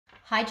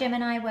Hi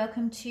Gemini,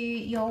 welcome to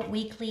your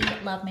weekly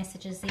love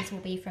messages. These will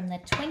be from the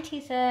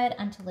 23rd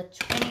until the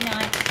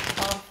 29th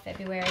of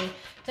February.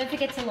 Don't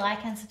forget to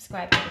like and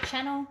subscribe to the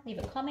channel. Leave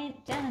a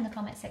comment down in the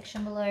comment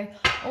section below.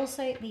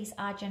 Also, these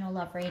are general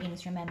love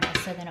readings, remember,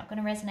 so they're not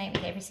going to resonate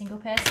with every single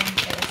person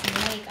every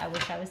single week. I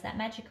wish I was that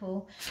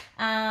magical,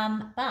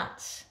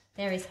 but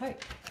there is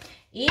hope.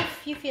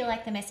 If you feel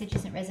like the message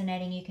isn't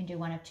resonating, you can do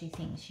one of two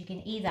things. You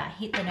can either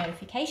hit the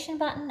notification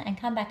button and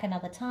come back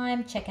another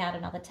time, check out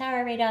another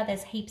tarot reader.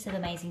 There's heaps of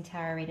amazing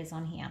tarot readers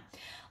on here.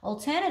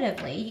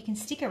 Alternatively, you can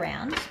stick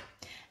around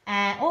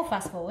or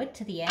fast forward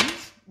to the end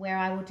where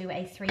I will do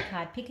a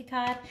 3-card pick a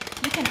card.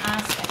 You can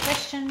ask a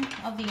question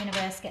of the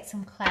universe, get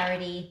some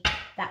clarity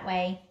that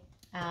way.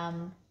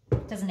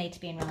 Doesn't need to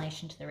be in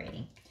relation to the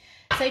reading.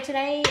 So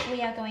today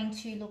we are going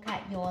to look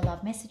at your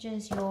love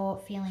messages, your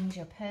feelings,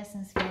 your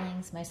person's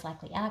feelings, most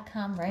likely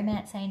outcome,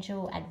 romance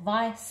angel,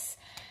 advice,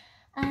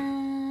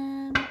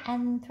 and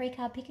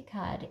 3-card pick a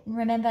card. And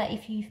remember,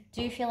 if you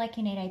do feel like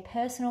you need a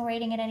personal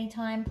reading at any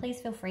time, please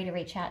feel free to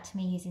reach out to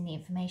me using the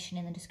information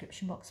in the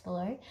description box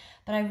below.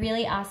 But I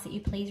really ask that you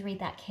please read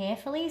that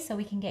carefully so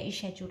we can get you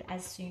scheduled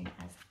as soon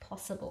as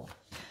possible.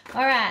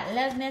 All right,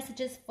 love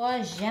messages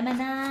for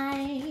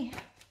Gemini.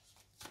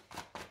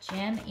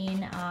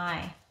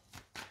 Gemini.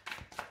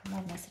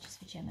 Love messages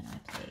for Gemini,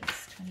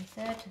 please.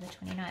 23rd to the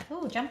 29th.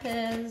 Oh,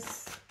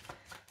 jumpers.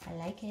 I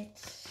like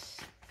it.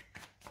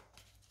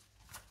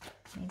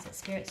 Means that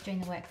Spirit's doing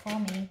the work for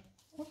me.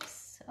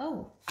 Oops.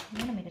 Oh, you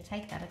wanted me to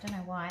take that. I don't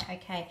know why.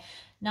 Okay.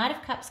 Knight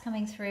of Cups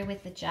coming through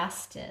with the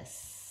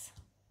Justice.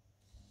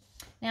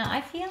 Now,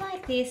 I feel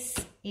like this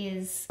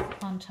is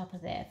on top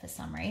of there for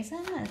some reason.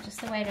 It's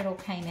just the way it all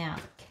came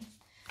out.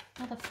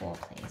 Another 4,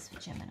 please, for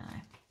Gemini.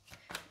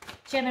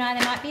 Gemini,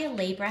 there might be a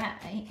Libra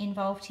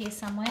involved here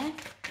somewhere.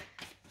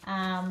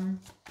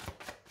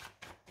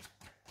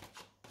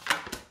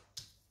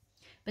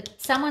 But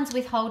someone's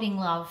withholding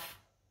love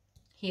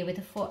here with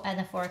the 4 and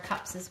the 4 of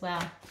Cups as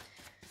well.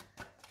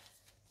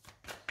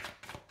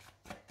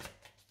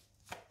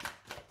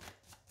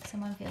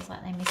 Someone feels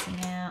like they're missing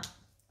out.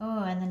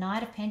 Oh, and the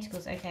Knight of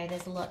Pentacles. Okay,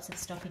 there's lots of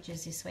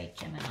stoppages this week,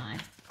 Gemini.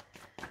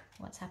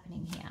 What's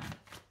happening here?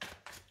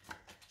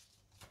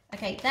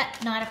 Okay,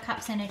 that Knight of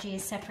Cups energy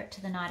is separate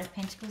to the Knight of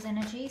Pentacles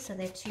energy, so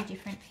they're 2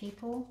 different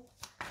people.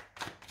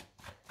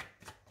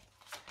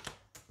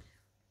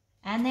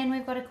 And then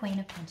we've got a Queen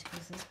of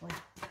Pentacles as well.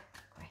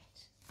 Great.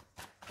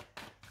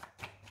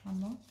 One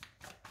more.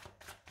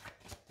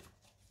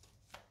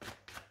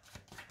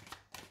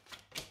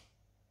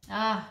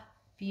 Ah,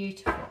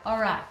 beautiful. All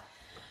right.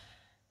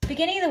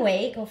 Beginning of the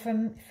week, or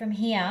from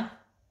here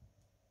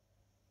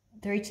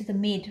through to the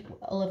mid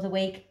all of the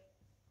week,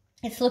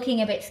 it's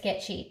looking a bit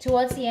sketchy.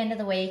 Towards the end of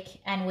the week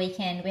and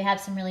weekend, we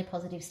have some really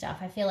positive stuff.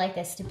 I feel like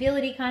there's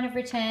stability kind of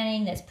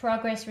returning. There's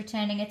progress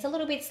returning. It's a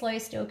little bit slow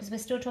still because we're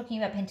still talking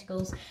about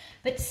Pentacles.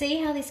 But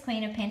see how this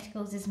Queen of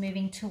Pentacles is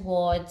moving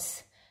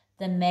towards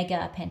the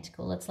Mega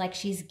Pentacle. It's like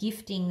she's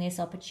gifting this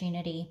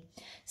opportunity.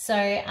 So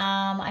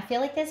I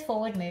feel like there's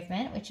forward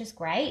movement, which is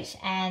great,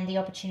 and the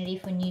opportunity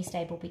for new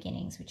stable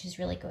beginnings, which is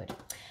really good.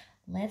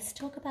 Let's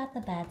talk about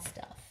the bad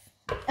stuff.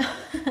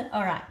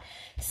 All right.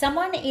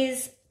 Someone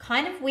is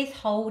kind of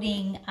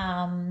withholding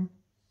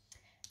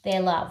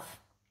their love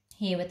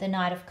here with the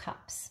Knight of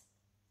Cups.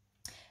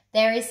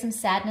 There is some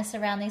sadness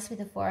around this with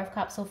the 4 of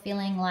Cups, or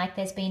feeling like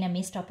there's been a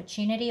missed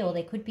opportunity, or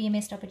there could be a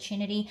missed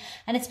opportunity.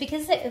 And it's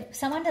because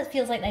someone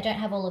feels like they don't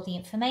have all of the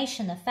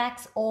information, the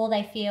facts, or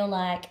they feel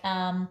like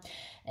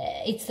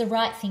it's the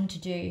right thing to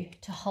do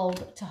to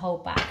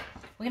hold back.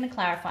 We're going to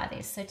clarify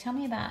this. So tell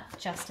me about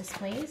Justice,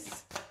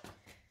 please.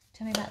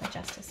 Tell me about the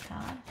Justice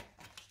card.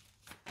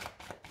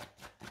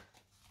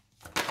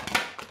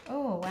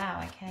 Oh,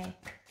 wow, okay.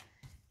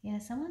 Yeah,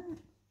 someone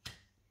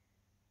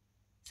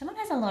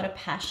has a lot of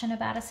passion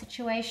about a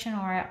situation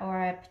or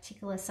a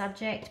particular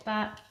subject,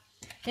 but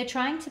they're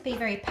trying to be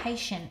very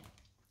patient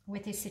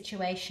with this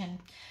situation.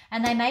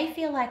 And they may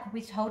feel like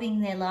withholding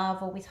their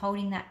love or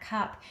withholding that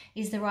cup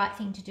is the right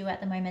thing to do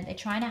at the moment. They're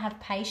trying to have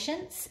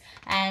patience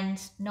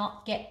and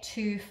not get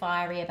too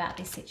fiery about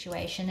this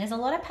situation. There's a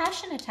lot of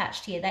passion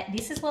attached here.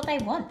 This is what they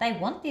want. They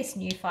want this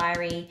new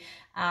fiery,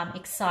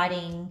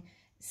 exciting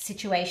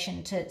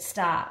situation to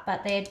start,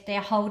 but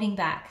they're holding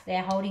back.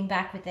 They're holding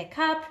back with their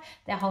cup.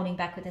 They're holding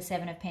back with the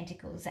 7 of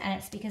Pentacles, and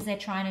it's because they're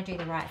trying to do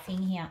the right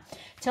thing here.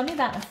 Tell me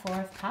about the 4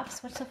 of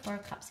Cups. What's the 4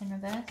 of Cups in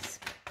reverse?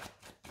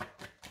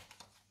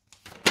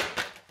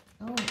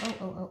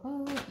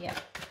 Oh, yeah.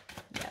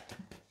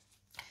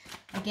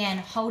 Again,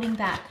 holding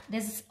back.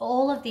 There's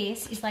all of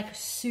this is like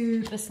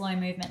super slow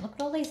movement. Look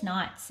at all these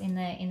knights in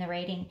the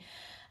reading.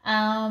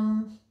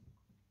 All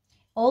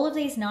of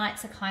these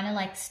knights are kind of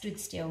like stood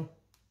still.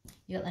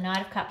 You got the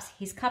Knight of Cups,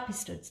 his cup is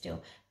stood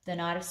still. The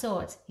Knight of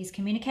Swords, his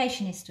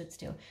communication is stood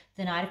still.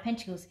 The Knight of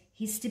Pentacles,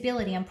 his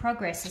stability and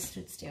progress is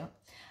stood still.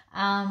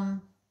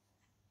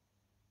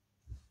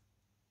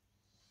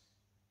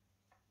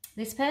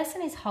 This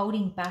person is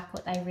holding back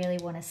what they really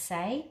want to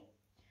say.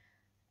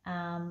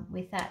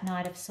 With that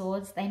Knight of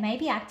Swords, they may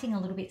be acting a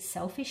little bit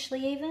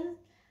selfishly even.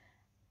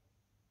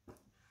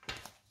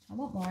 I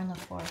want more on the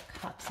Four of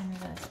Cups in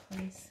reverse,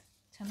 please.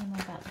 Tell me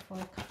more about the Four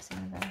of Cups in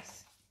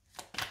reverse.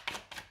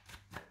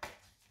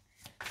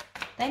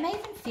 They may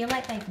even feel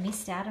like they've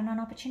missed out on an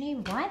opportunity.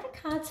 Why are the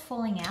cards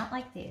falling out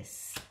like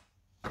this?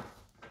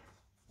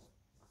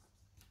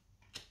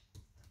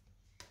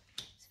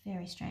 It's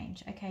very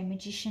strange. Okay,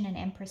 Magician and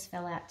Empress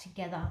fell out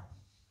together.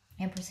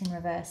 Empress in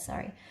reverse,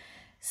 sorry.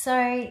 So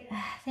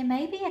there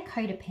may be a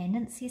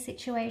codependency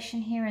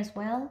situation here as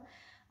well.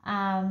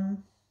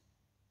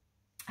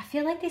 I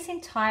feel like this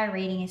entire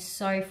reading is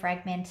so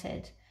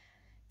fragmented.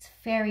 It's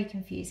very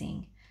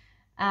confusing.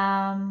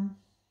 But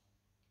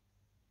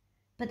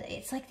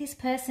it's like this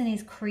person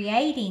is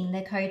creating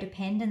the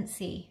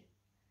codependency.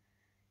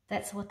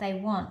 That's what they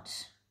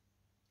want.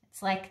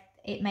 It's like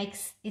it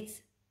makes,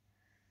 it's...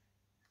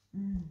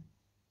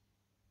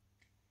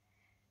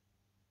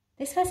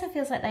 This person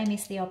feels like they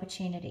missed the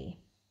opportunity.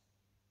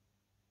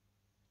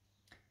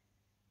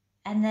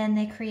 And then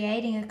they're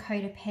creating a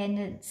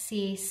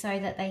codependency so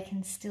that they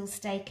can still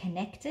stay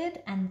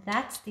connected. And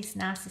that's this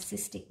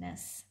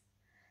narcissisticness.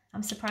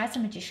 I'm surprised the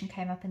Magician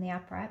came up in the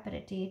upright, but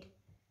it did.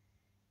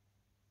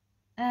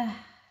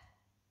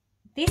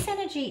 This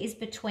energy is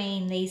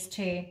between these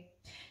two.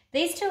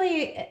 These two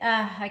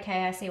are,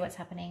 okay, I see what's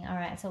happening. All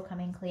right, it's all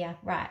coming clear.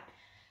 Right.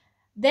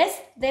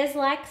 There's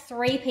like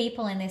 3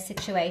 people in this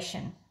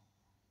situation.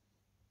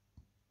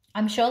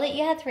 I'm sure that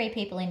you had 3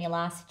 people in your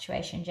last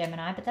situation,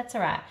 Gemini, but that's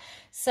all right.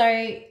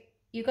 So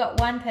you've got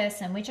one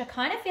person, which I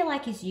kind of feel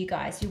like is you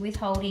guys. You're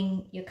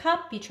withholding your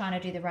cup. You're trying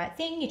to do the right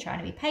thing. You're trying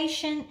to be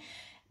patient.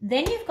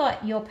 Then you've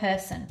got your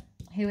person,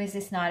 who is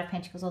this Knight of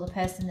Pentacles, or the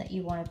person that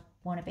you want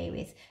to be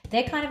with.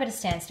 They're kind of at a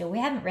standstill. We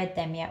haven't read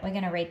them yet. We're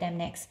going to read them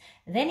next.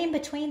 Then in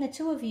between the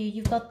two of you,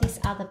 you've got this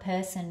other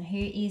person who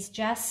is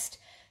just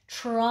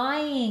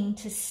trying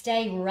to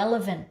stay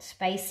relevant,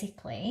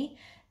 basically,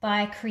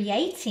 by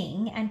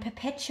creating and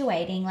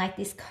perpetuating like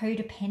this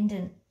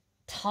codependent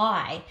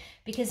tie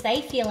because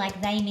they feel like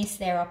they miss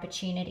their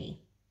opportunity.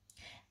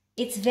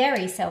 It's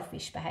very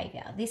selfish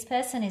behavior. This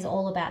person is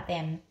all about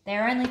them.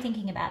 They're only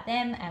thinking about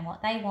them and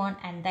what they want,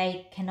 and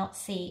they cannot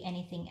see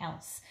anything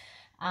else.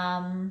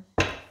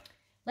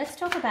 Let's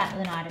talk about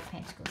the Knight of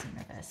Pentacles in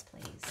reverse,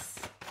 please.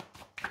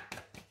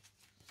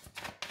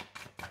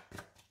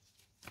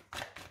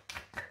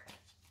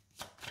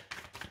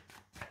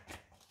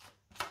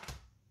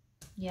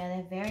 Yeah,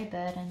 they're very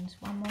burdened.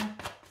 One more.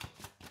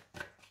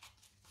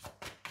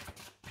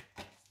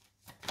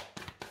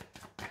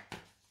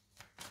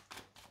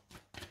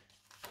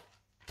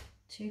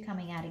 Two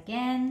coming out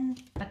again.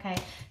 Okay,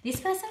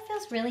 this person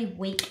feels really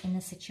weak in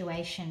the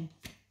situation.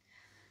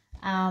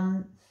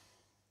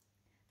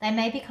 They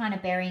may be kind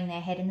of burying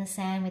their head in the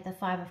sand with the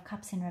Five of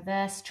Cups in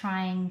reverse,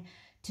 trying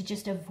to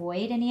just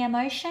avoid any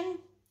emotion.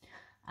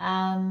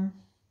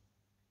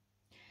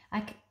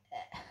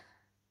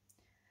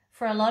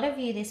 For a lot of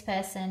you, this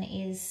person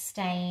is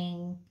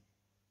staying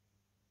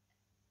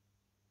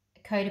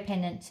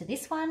codependent to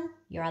this one,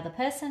 your other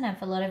person, and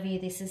for a lot of you,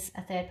 this is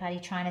a third party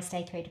trying to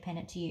stay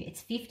codependent to you.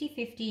 It's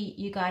 50-50.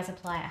 You guys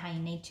apply it how you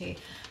need to.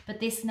 But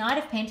this Knight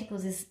of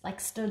Pentacles is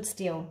like stood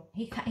still.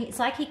 It's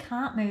like he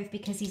can't move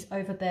because he's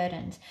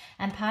overburdened.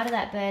 And part of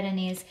that burden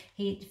is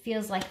he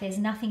feels like there's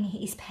nothing,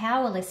 he's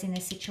powerless in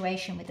this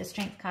situation with the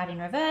Strength card in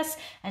reverse.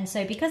 And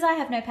so because I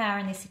have no power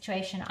in this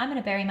situation, I'm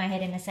going to bury my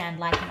head in the sand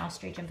like an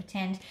ostrich and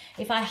pretend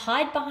if I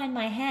hide behind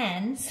my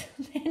hands,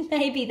 then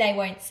maybe they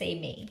won't see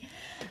me.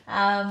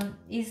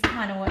 Is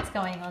kind of what's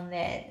going on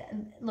there.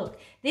 Look,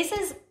 this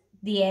is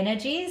the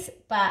energies,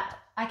 but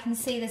I can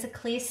see there's a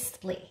clear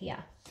split here.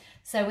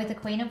 So with the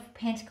Queen of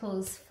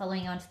Pentacles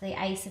following on to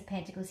the Ace of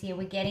Pentacles here,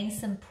 we're getting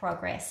some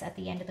progress at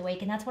the end of the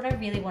week, and that's what I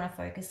really want to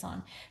focus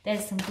on.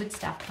 There's some good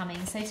stuff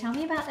coming. So tell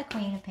me about the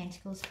Queen of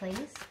Pentacles,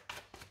 please.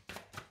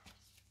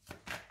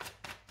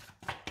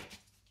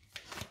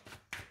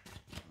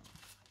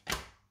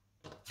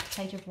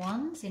 Page of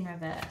Wands in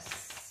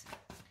reverse.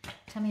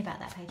 Tell me about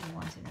that Page of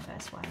Wands in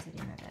reverse. Why is it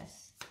in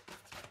reverse?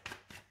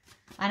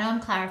 I know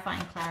I'm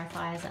clarifying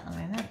clarifiers at the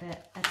moment,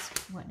 but that's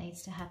what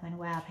needs to happen.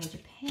 Wow, Page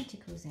of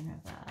Pentacles in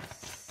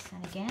reverse.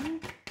 And again.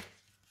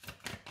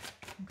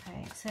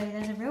 Okay, so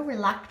there's a real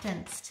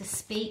reluctance to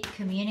speak,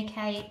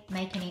 communicate,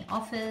 make any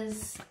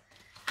offers.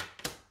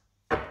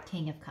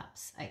 King of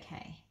Cups.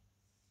 Okay.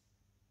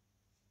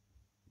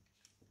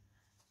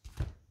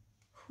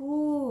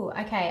 Ooh,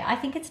 okay, I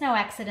think it's no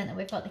accident that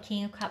we've got the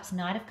King of Cups,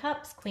 Knight of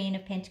Cups, Queen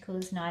of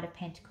Pentacles, Knight of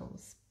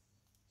Pentacles.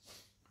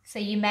 So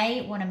you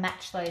may want to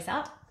match those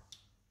up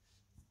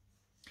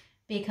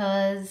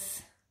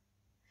because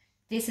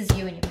this is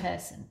you and your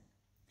person.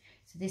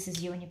 So this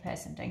is you and your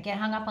person. Don't get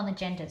hung up on the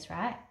genders,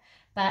 right?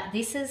 But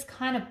this is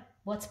kind of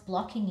what's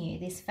blocking you,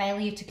 this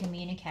failure to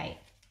communicate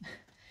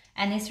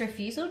and this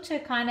refusal to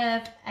kind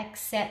of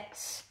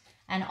accept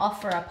and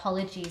offer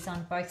apologies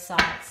on both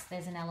sides.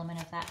 There's an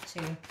element of that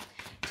too.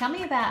 Tell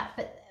me about,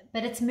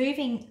 but it's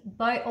moving,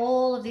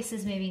 all of this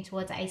is moving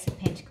towards Ace of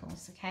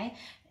Pentacles, okay?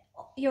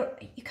 You're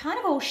kind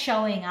of all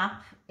showing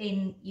up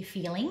in your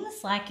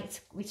feelings, like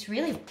it's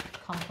really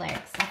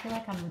complex. I feel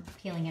like I'm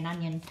peeling an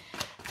onion.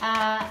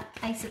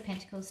 Ace of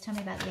Pentacles. Tell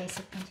me about the Ace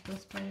of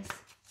Pentacles, please.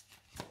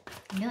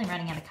 I'm nearly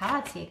running out of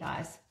cards here,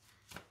 guys.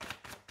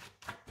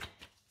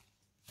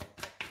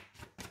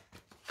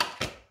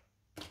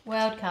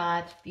 World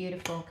card.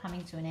 Beautiful.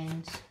 Coming to an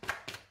end.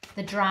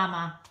 The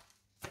drama.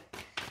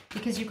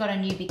 Because you've got a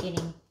new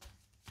beginning.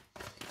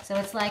 So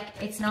it's like,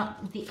 it's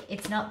not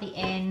the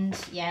end.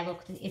 Yeah,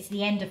 look, it's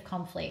the end of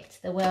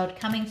conflict. The world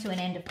coming to an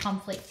end of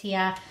conflict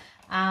here.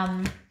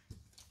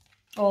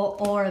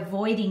 Or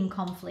avoiding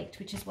conflict,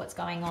 which is what's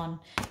going on.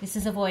 This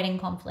is avoiding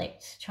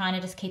conflict, trying to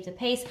just keep the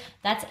peace.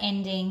 That's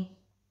ending,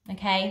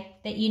 okay?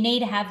 That you need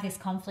to have this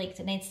conflict.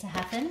 It needs to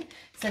happen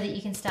so that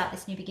you can start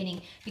this new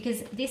beginning.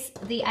 Because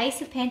the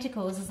Ace of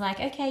Pentacles is like,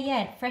 okay,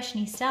 yeah, fresh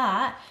new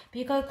start, but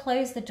you got to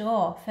close the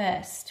door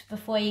first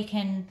before you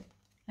can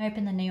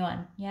open the new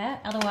one, yeah?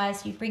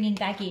 Otherwise, you bring in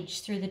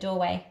baggage through the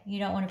doorway. You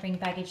don't want to bring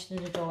baggage through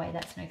the doorway.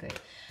 That's no good.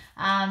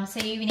 So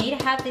you need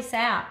to have this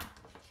out.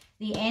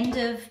 The end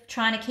of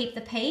trying to keep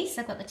the peace.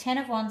 I've got the Ten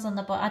of Wands on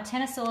the bottom,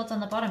 Ten of Swords on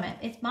the bottom.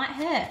 It might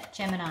hurt,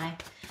 Gemini.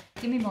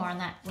 Give me more on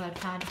that word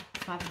card.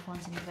 Five of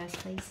Wands in reverse,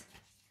 please.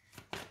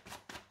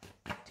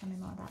 Tell me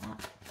more about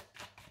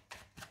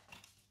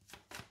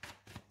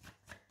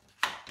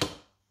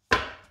that.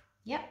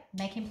 Yep,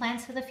 making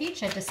plans for the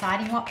future.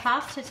 Deciding what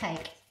path to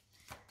take.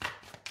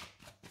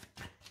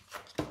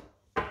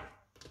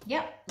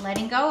 Yep,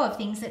 letting go of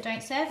things that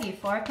don't serve you.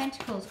 Four of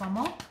Pentacles, one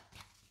more.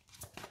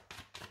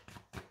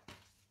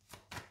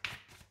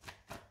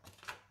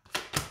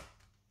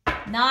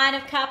 Nine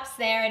of Cups,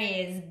 there it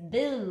is.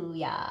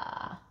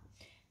 Booyah.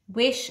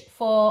 Wish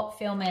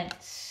fulfillment.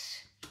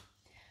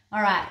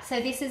 All right, so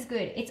this is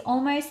good. It's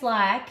almost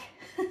like,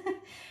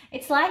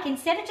 it's like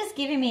instead of just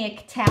giving me a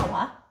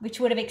tower, which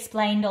would have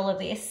explained all of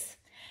this,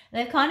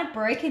 they've kind of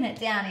broken it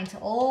down into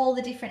all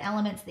the different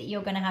elements that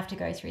you're going to have to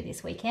go through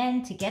this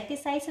weekend to get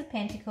this Ace of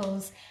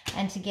Pentacles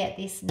and to get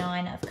this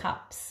Nine of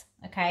Cups.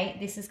 Okay,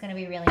 this is going to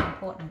be really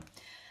important.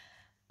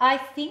 I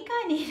think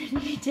I need a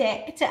new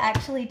deck to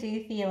actually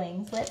do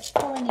feelings. Let's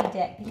pull a new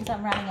deck because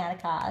I'm running out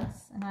of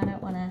cards and I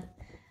don't want to...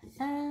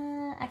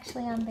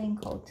 actually, I'm being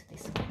called to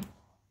this one.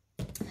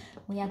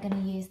 We are going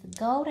to use the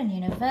Golden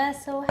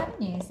Universal.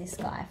 Haven't used this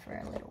guy for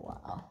a little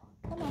while.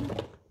 Come on. There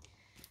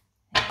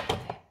we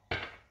go. I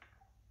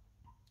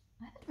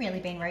haven't really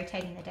been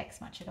rotating the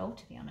decks much at all,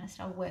 to be honest.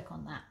 I'll work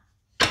on that.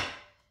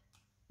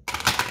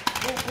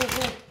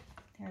 Whoa.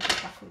 There are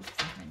the buckles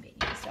that haven't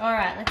been used. All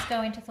right, let's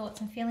go into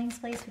thoughts and feelings,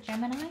 please, for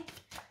Gemini.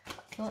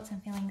 Thoughts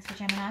and feelings for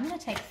Gemini. I'm going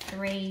to take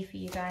 3 for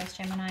you guys,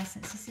 Gemini,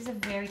 since this is a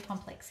very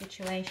complex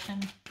situation.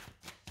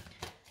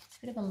 It's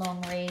a bit of a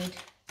long read.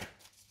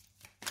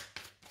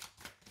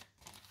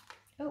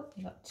 Oh,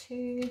 we got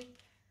 2.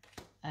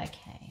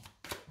 Okay.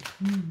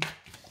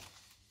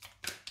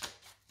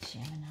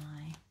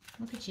 Gemini.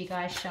 Look at you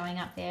guys showing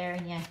up there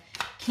in your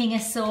King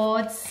of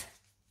Swords.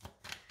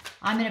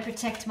 I'm going to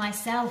protect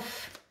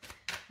myself.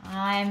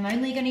 I'm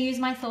only going to use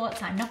my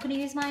thoughts. I'm not going to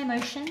use my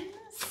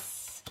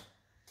emotions.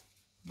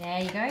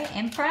 There you go.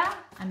 Emperor.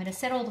 I'm going to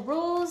set all the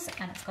rules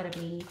and it's got to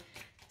be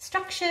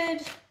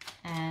structured.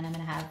 And I'm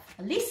going to have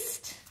a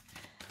list.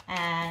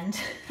 And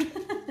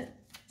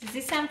does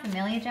this sound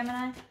familiar,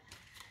 Gemini?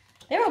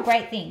 They're all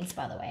great things,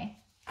 by the way.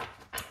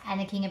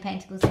 And the King of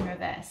Pentacles in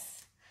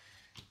reverse.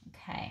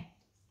 Okay.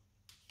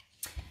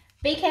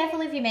 Be careful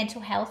of your mental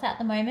health at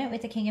the moment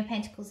with the King of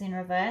Pentacles in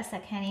reverse.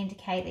 That can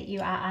indicate that you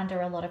are under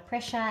a lot of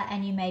pressure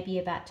and you may be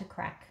about to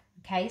crack.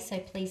 Okay, so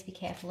please be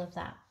careful of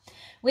that.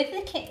 With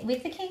the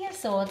King of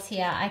Swords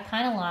here, I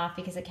kind of laugh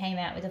because it came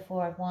out with the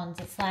Four of Wands.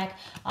 It's like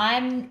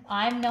I'm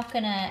not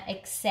gonna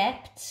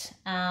accept.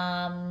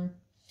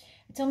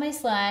 It's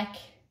almost like,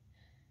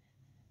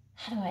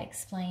 how do I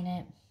explain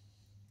it?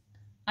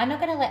 I'm not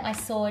going to let my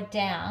sword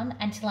down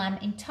until I'm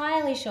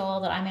entirely sure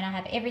that I'm going to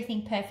have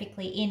everything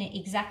perfectly in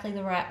exactly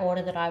the right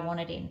order that I want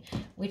it in,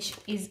 which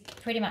is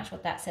pretty much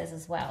what that says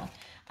as well.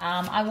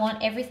 I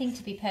want everything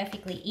to be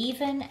perfectly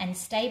even and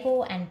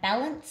stable and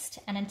balanced,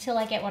 and until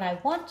I get what I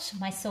want,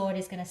 my sword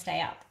is going to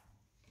stay up.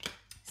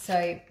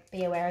 So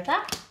be aware of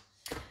that.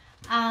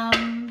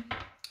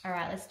 All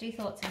right, let's do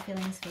thoughts and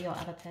feelings for your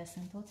other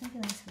person. Thoughts and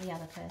feelings for the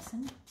other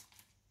person.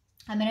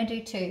 I'm going to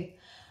do 2.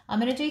 I'm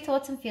going to do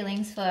thoughts and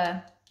feelings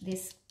for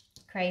this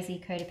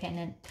crazy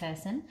codependent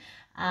person,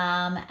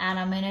 and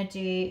I'm going to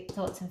do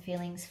thoughts and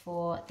feelings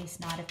for this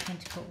Knight of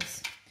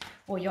Pentacles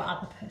or your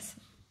other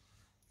person.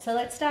 So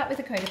let's start with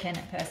the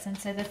codependent person.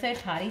 So the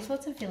third party,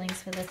 thoughts and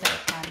feelings for the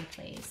third party,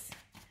 please.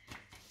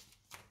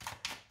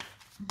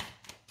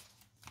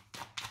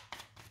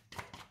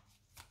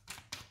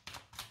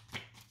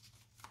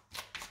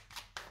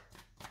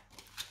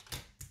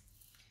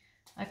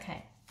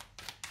 Okay.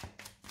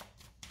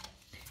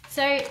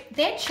 So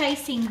they're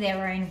chasing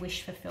their own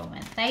wish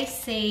fulfillment. They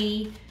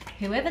see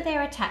whoever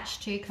they're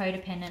attached to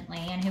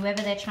codependently and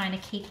whoever they're trying to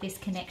keep this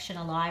connection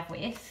alive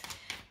with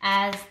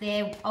as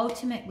their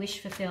ultimate wish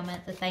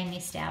fulfillment that they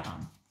missed out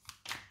on.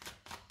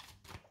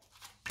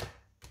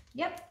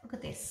 Yep, look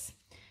at this.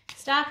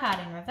 Star card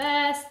in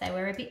reverse. They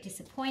were a bit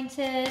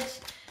disappointed.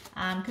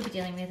 Could be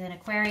dealing with an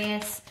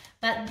Aquarius.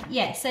 But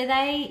yeah, so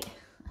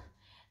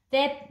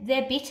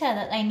they're bitter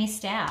that they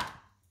missed out.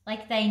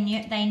 Like they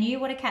knew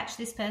what a catch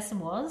this person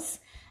was,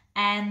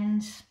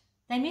 and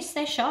they missed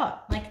their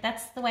shot. Like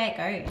that's the way it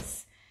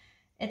goes.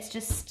 It's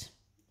just,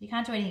 you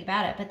can't do anything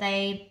about it. But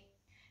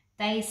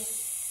they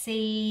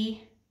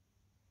see,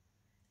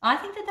 I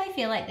think that they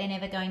feel like they're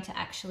never going to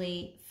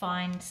actually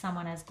find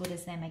someone as good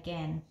as them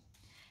again.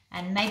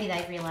 And maybe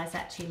they've realised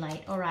that too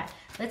late. All right,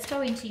 let's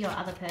go into your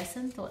other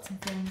person, thoughts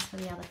and feelings for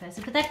the other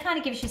person. But that kind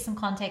of gives you some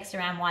context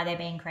around why they're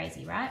being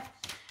crazy, right?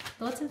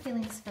 Thoughts and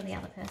feelings for the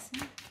other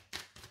person.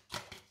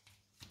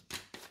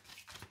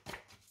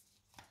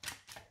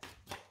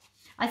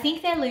 I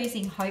think they're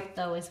losing hope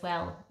though as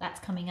well. That's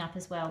coming up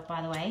as well,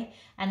 by the way.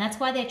 And that's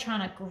why they're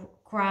trying to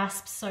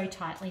grasp so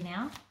tightly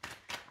now,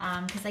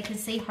 because they can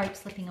see hope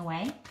slipping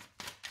away.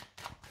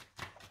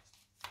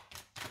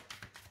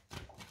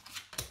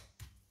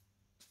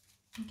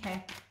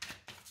 Okay.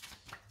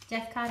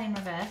 Death card in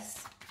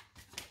reverse.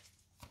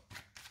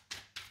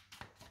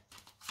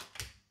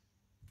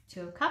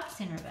 Two of Cups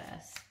in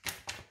reverse.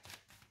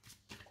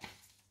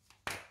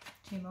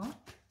 Two more.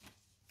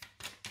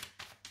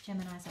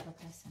 Gemini's other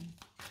person.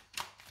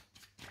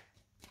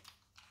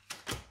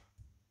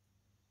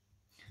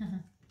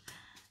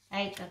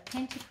 Eight of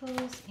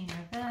Pentacles in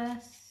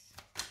reverse.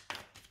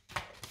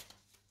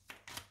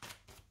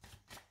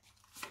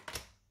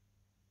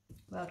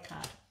 World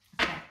card.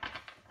 Okay.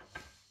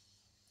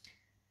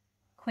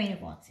 Queen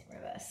of Wands in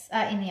reverse.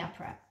 In the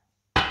upright.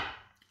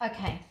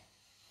 Okay.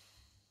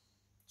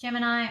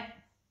 Gemini,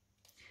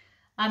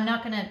 I'm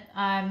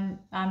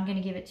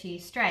gonna give it to you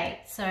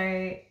straight.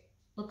 So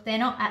look, they're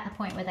not at the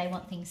point where they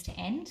want things to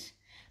end,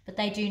 but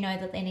they do know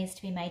that there needs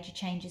to be major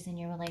changes in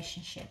your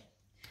relationship.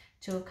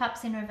 Two of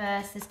Cups in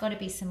reverse. There's got to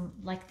be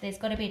there's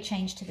got to be a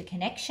change to the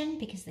connection,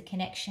 because the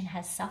connection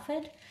has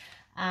suffered,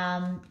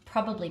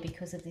 probably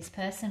because of this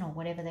person or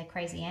whatever their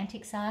crazy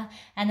antics are.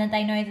 And then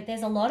they know that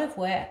there's a lot of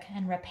work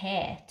and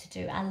repair to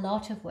do, a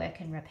lot of work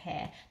and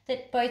repair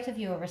that both of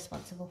you are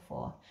responsible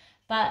for.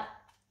 But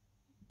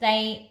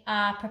they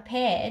are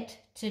prepared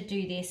to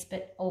do this,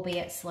 but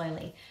albeit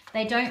slowly.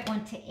 They don't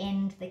want to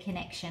end the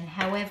connection.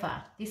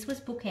 However, this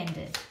was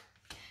bookended.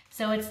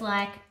 So it's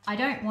like, I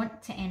don't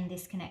want to end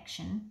this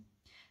connection,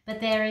 but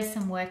there is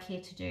some work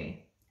here to do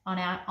on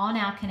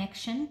our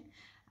connection,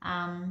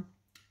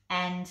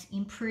 and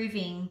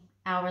improving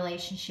our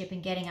relationship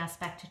and getting us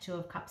back to Two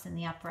of Cups in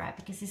the upright,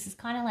 because this is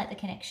kind of like the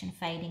connection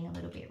fading a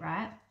little bit,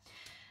 right?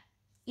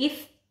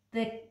 If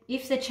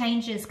the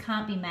changes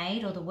can't be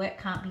made or the work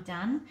can't be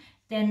done,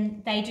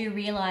 then they do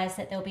realize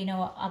that there'll be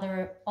no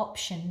other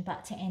option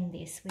but to end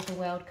this with the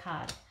World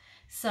card.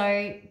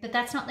 So, but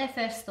that's not their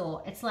first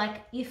thought. It's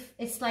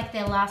like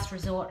their last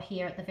resort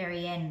here at the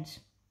very end.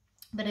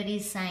 But it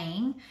is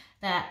saying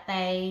that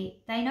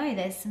they know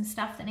there's some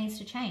stuff that needs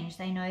to change.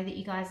 They know that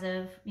you guys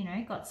have,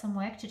 got some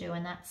work to do,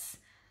 and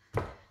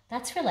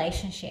that's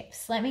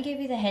relationships. Let me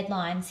give you the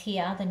headlines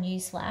here, the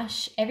news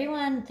flash.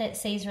 Everyone that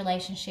sees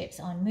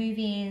relationships on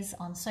movies,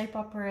 on soap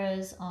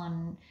operas,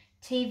 on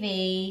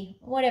TV,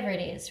 whatever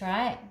it is,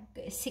 right?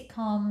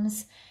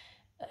 Sitcoms.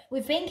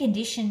 We've been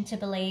conditioned to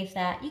believe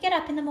that you get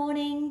up in the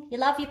morning, you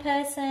love your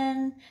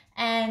person,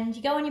 and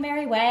you go on your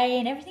merry way,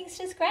 and everything's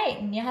just great,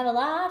 and you have a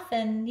laugh,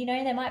 and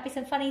there might be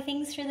some funny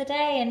things through the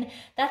day, and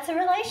that's a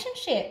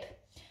relationship.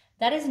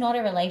 That is not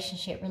a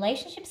relationship.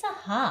 Relationships are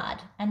hard,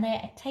 and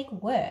they take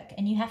work,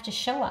 and you have to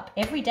show up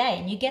every day,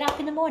 and you get up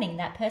in the morning,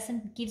 that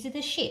person gives you the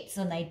shits,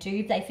 and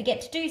they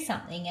forget to do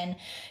something, and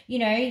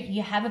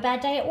you have a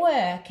bad day at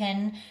work,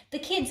 and the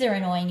kids are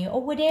annoying you,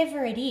 or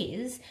whatever it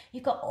is.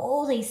 You've got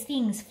all these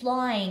things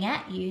flying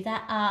at you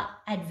that are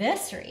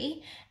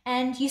adversary,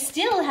 and you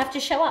still have to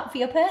show up for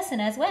your person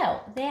as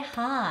well. They're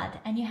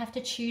hard, and you have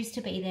to choose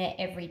to be there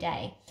every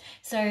day.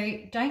 So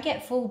don't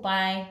get fooled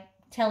by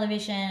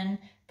television,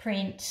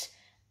 print.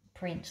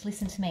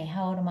 Listen to me.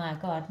 How old am I?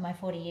 God, my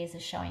 40 years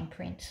is showing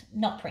print.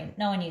 Not print.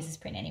 No one uses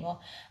print anymore.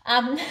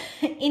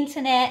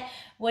 Internet,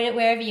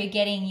 wherever you're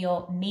getting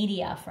your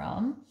media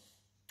from,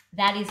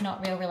 that is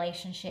not real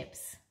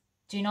relationships.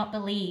 Do not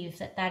believe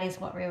that that is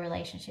what real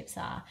relationships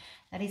are.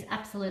 That is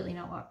absolutely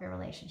not what real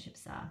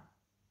relationships are.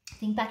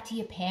 Think back to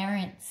your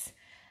parents.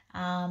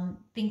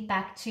 Think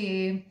back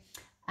to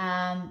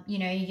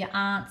your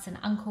aunts and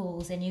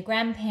uncles and your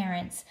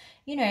grandparents.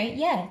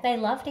 Yeah, they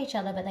loved each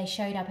other, but they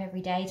showed up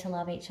every day to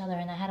love each other,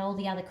 and they had all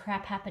the other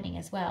crap happening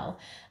as well.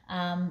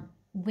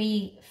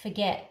 We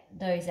forget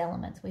those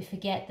elements. We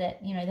forget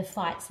that, the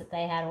fights that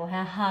they had, or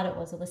how hard it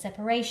was, or the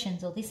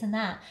separations, or this and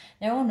that.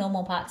 They're all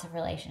normal parts of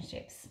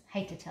relationships.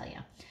 Hate to tell you.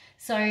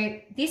 So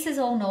this is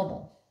all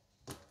normal.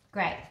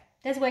 Great.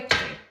 There's work to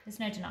do. There's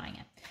no denying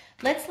it.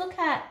 Let's look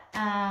at,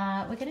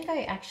 we're going to go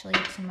actually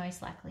to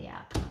most likely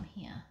outcome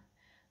here.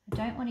 I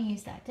don't want to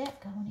use that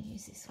deck. I want to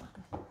use this one.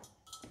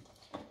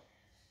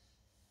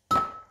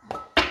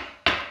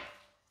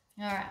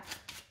 All right.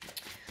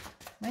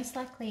 Most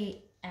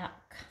likely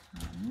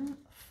outcome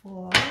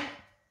for...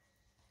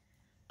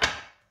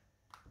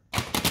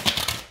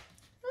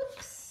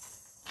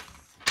 Oops.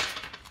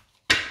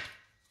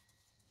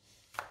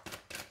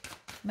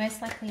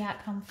 Most likely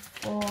outcome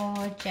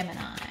for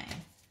Gemini.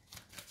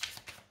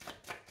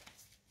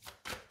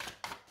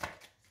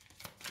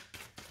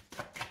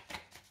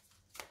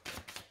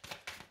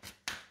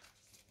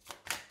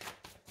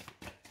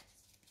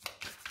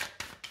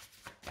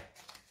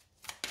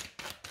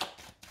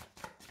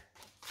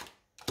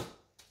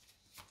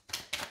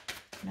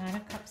 Nine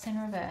of Cups in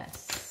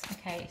reverse.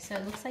 Okay, so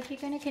it looks like you're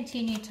going to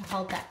continue to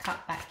hold that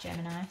cup back,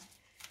 Gemini.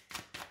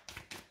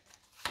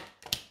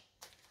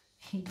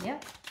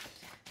 Yep.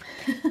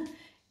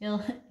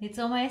 It's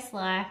almost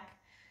like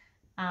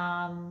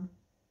I'm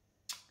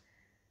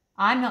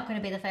not going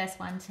to be the first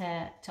one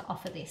to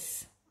offer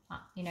this,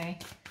 you know.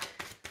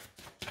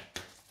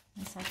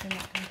 It's like the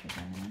outcome for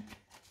Gemini.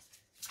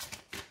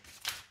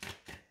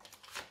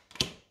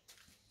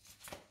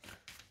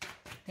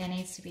 There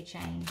needs to be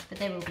change, but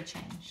there will be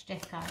change.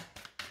 Death card.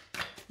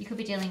 You could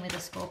be dealing with a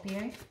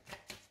Scorpio.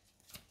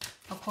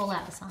 I'll call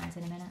out the signs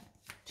in a minute.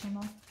 Two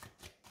more.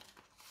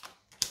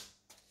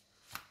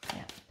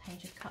 Yep,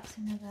 Page of Cups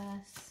in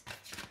reverse.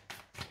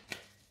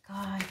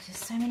 God,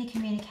 just so many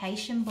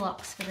communication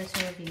blocks for the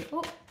two of you.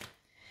 Oh,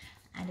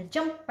 and a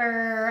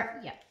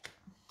jumper. Yep.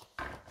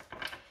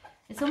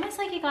 It's almost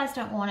like you guys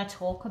don't want to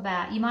talk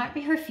about, you might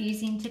be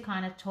refusing to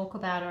kind of talk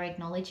about or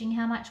acknowledging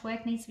how much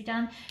work needs to be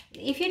done.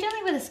 If you're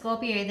dealing with a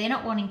Scorpio, they're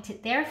not wanting to,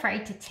 they're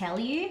afraid to tell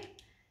you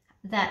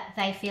that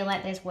they feel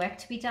like there's work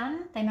to be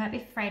done. They might be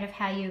afraid of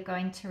how you're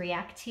going to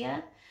react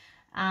here.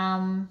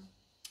 I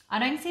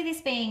don't see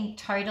this being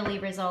totally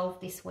resolved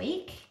this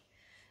week,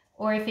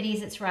 or if it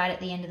is, it's right at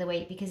the end of the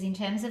week, because in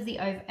terms of the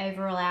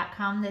overall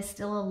outcome, there's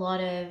still a lot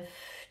of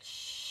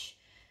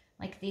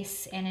like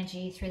this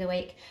energy through the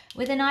week.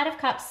 With the Knight of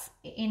Cups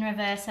in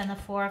reverse and the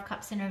Four of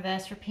Cups in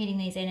reverse, repeating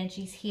these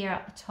energies here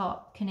at the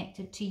top,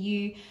 connected to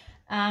you.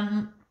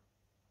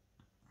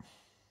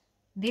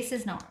 This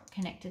is not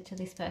connected to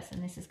this person.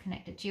 This is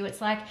connected to you.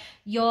 It's like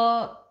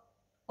you're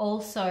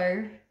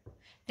also,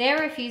 they're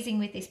refusing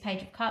with this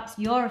Page of Cups.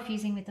 You're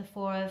refusing with the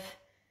Four of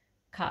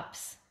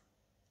Cups.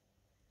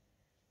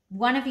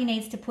 One of you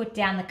needs to put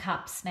down the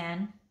cups,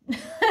 man.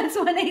 That's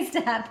what needs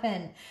to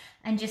happen.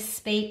 And just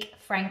speak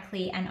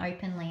frankly and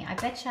openly. I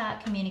betcha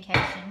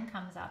communication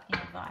comes up in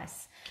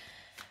advice.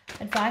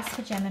 Advice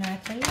for Gemini,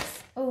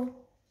 please. Oh,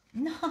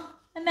 no.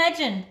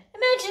 Imagine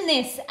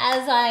this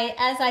as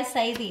I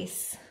say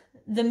this.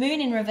 The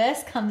Moon in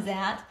reverse comes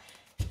out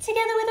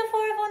together with the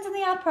Four of Wands in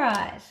the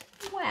upright.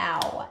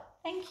 Wow.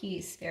 Thank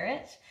you,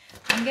 Spirit.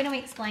 I'm going to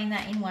explain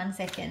that in 1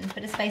 second,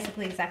 but it's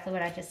basically exactly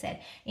what I just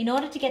said. In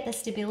order to get the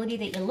stability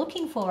that you're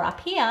looking for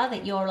up here,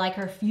 that you're like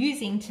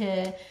refusing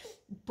to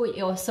put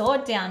your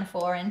sword down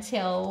for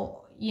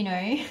until, you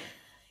know,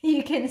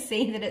 you can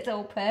see that it's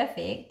all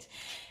perfect,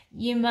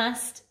 you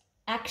must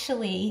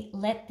actually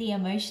let the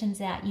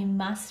emotions out. You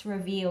must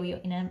reveal your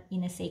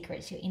inner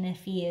secrets, your inner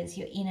fears,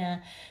 your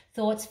inner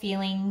thoughts,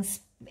 feelings,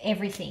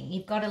 everything.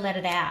 You've got to let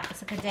it out.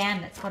 It's like a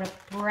dam that's got to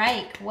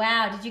break.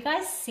 Wow, did you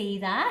guys see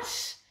that?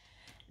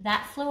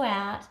 That flew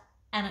out,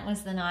 and it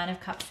was the Nine of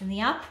Cups in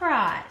the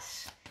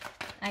upright.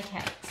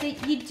 Okay, so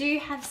you do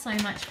have so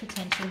much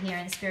potential here,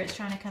 and Spirit's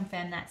trying to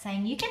confirm that,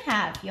 saying you can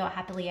have your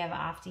happily ever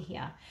after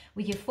here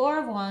with your Four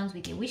of Wands,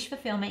 with your wish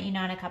fulfillment, your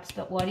Nine of Cups,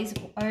 but what is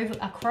over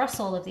across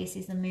all of this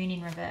is the Moon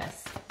in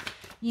reverse.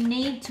 You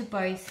need to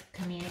both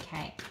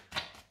communicate,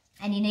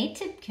 and you need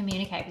to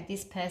communicate with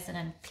this person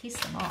and piss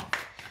them off.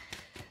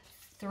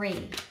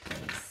 3,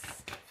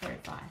 please, for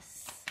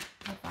advice.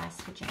 Advice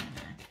for Gemini.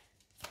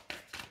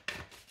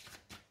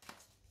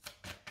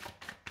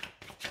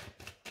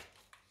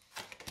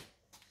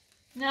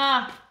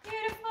 Ah,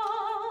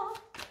 beautiful.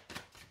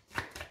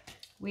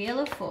 Wheel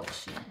of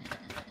Fortune.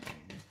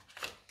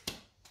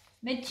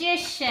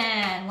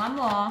 Magician. One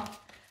more.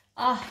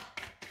 Oh, I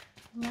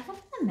love when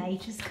the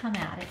mages come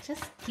out. It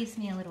just gives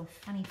me a little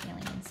funny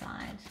feeling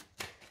inside.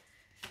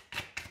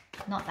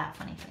 Not that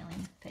funny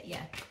feeling, but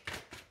yeah.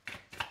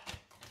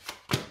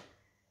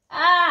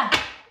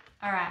 Ah,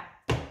 all right.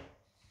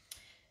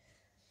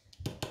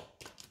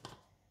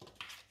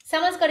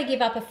 Someone's got to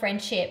give up a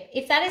friendship.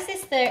 If that is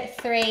this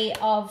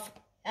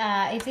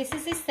if this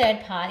is this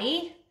third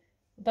party,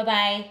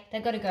 bye-bye,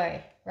 they've got to go,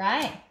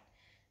 right?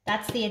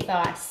 That's the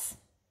advice.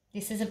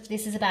 This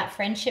is about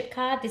friendship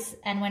card.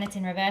 And when it's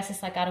in reverse,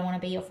 it's like, I don't want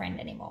to be your friend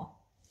anymore.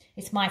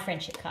 It's my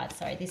friendship card,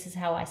 sorry. This is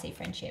how I see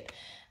friendship.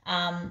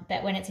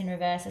 But when it's in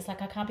reverse, it's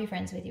like, I can't be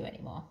friends with you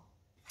anymore.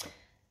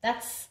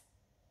 That's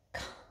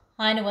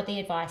kind of what the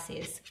advice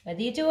is.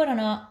 Whether you do it or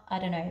not, I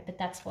don't know, but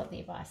that's what the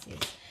advice is.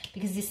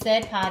 Because this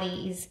third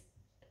party is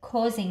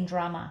causing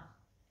drama.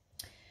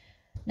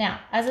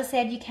 Now, as I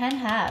said, you can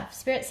have,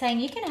 Spirit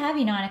saying you can have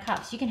your Nine of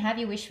Cups. You can have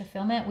your wish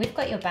fulfillment. We've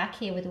got your back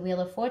here with the Wheel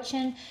of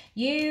Fortune.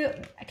 You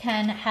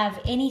can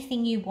have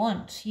anything you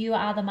want. You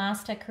are the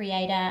master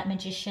creator,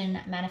 magician,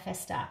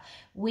 manifester.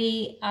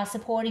 We are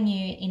supporting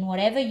you in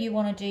whatever you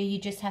want to do. You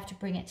just have to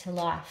bring it to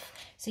life.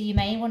 So you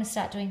may want to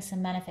start doing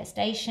some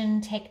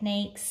manifestation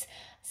techniques,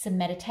 some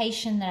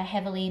meditation that are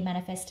heavily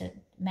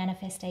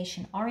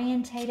manifestation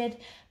orientated,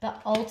 but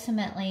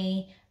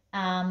ultimately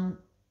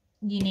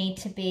you need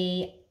to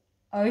be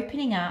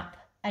opening up,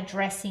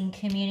 addressing,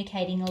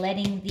 communicating,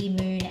 letting the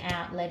moon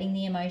out, letting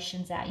the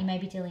emotions out. You may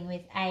be dealing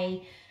with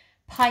a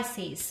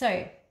Pisces.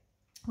 So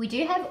we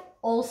do have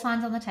all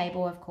signs on the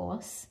table, of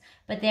course,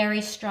 but there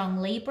is strong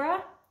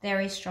Libra,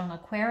 there is strong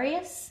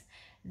Aquarius,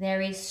 there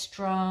is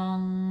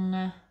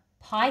strong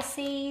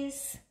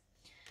Pisces,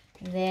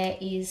 there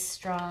is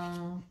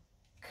strong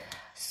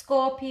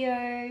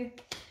Scorpio.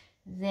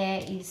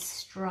 There is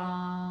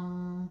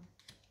strong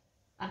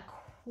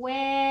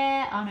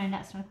Aquarius. Oh no,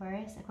 that's not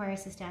Aquarius.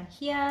 Aquarius is down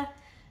here.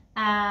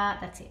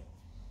 That's it.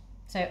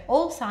 So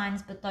all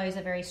signs, but those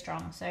are very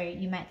strong. So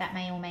that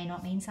may or may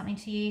not mean something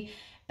to you.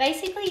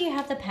 Basically, you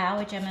have the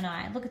power,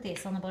 Gemini. Look at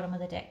this on the bottom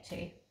of the deck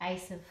too.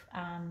 Ace of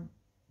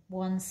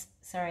Wands,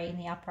 sorry, in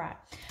the upright.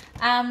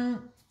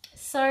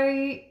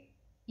 So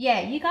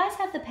yeah, you guys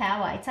have the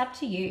power. It's up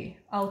to you,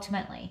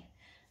 ultimately.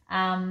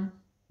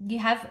 You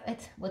have,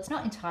 it's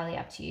not entirely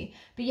up to you,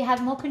 but you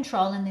have more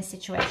control in this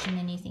situation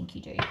than you think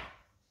you do.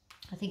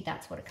 I think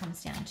that's what it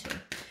comes down to.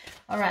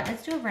 All right,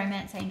 let's do a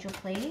romance angel,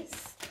 please.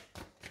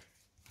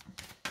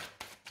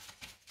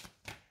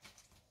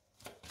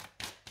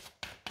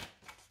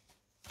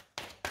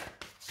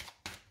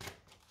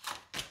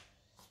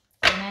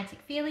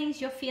 Romantic feelings.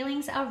 Your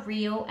feelings are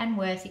real and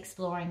worth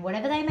exploring.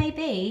 Whatever they may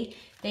be,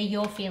 they're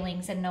your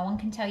feelings and no one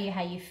can tell you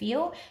how you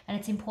feel. And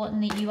it's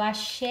important that you are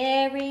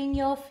sharing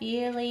your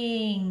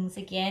feelings,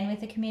 again, with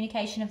the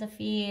communication of the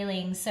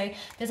feelings. So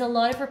there's a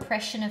lot of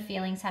repression of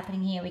feelings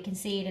happening here. We can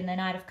see it in the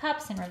Knight of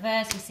Cups in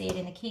reverse. We see it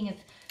in the King of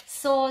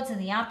Swords in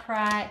the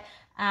upright.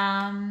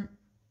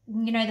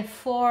 You know, the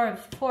four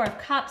of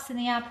Cups in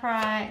the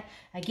upright,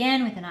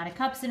 again with the Knight of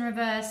Cups in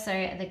reverse. So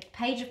the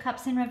Page of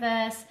Cups in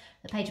reverse,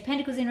 the Page of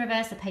Pentacles in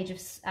reverse, the Page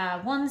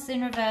of Wands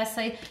in reverse.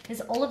 So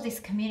there's all of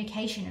this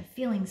communication of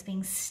feelings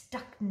being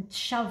stuck and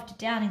shoved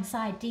down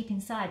inside, deep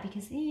inside,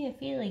 because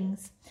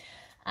feelings.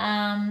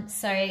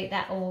 So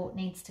that all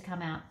needs to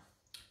come out.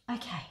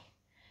 Okay.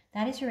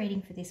 That is your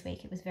reading for this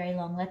week. It was very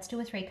long. Let's do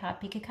a 3-card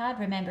pick a card.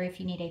 Remember, if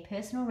you need a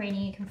personal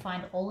reading, you can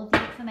find all of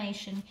the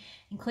information,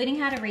 including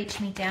how to reach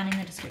me, down in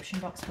the description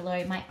box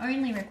below. My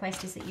only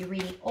request is that you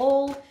read it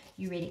all,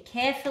 you read it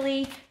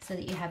carefully, so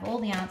that you have all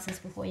the answers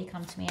before you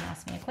come to me and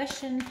ask me a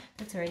question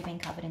that's already been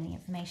covered in the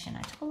information.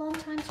 I took a long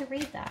time to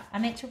read that. I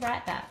meant to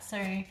write that, so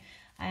I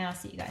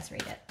ask that you guys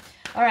read it.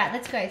 All right,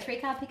 let's go.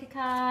 3-card pick a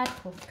card.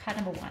 Card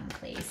number 1,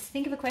 please.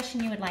 Think of a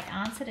question you would like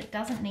answered. It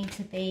doesn't need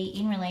to be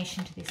in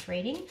relation to this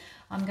reading.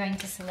 I'm going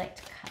to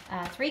select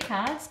 3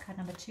 cards. Card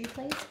number 2,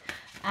 please.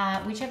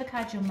 Whichever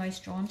card you're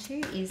most drawn to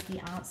is the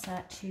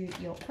answer to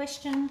your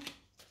question.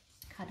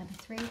 Card number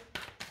 3.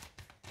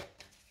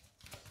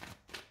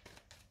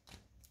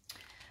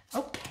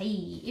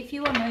 Okay, if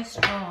you are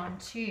most drawn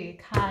to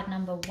card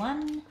number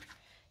 1,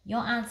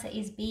 your answer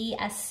is be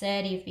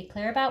assertive. Be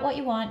clear about what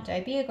you want.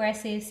 Don't be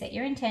aggressive. Set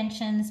your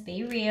intentions.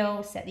 Be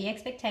real. Set the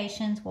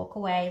expectations. Walk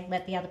away.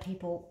 Let the other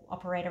people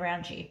operate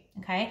around you.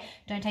 Okay?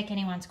 Don't take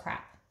anyone's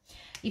crap.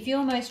 If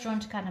you're most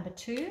drawn to card number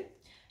 2,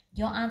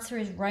 your answer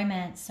is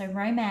romance. So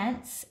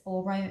romance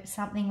or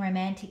something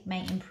romantic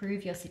may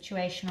improve your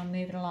situation or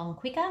move it along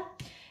quicker.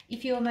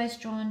 If you're most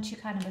drawn to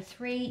card number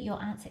 3,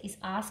 your answer is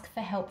ask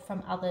for help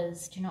from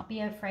others. Do not be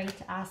afraid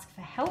to ask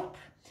for help.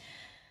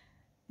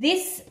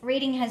 This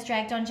reading has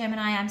dragged on,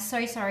 Gemini. I'm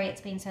so sorry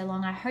it's been so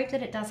long. I hope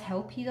that it does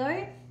help you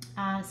though.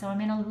 So I'm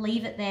going to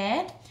leave it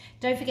there.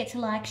 Don't forget to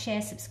like, share,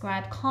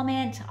 subscribe,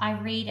 comment. I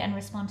read and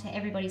respond to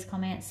everybody's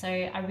comments. So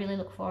I really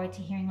look forward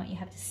to hearing what you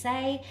have to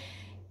say.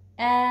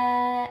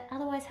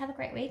 Otherwise, have a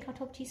great week. I'll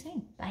talk to you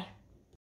soon. Bye.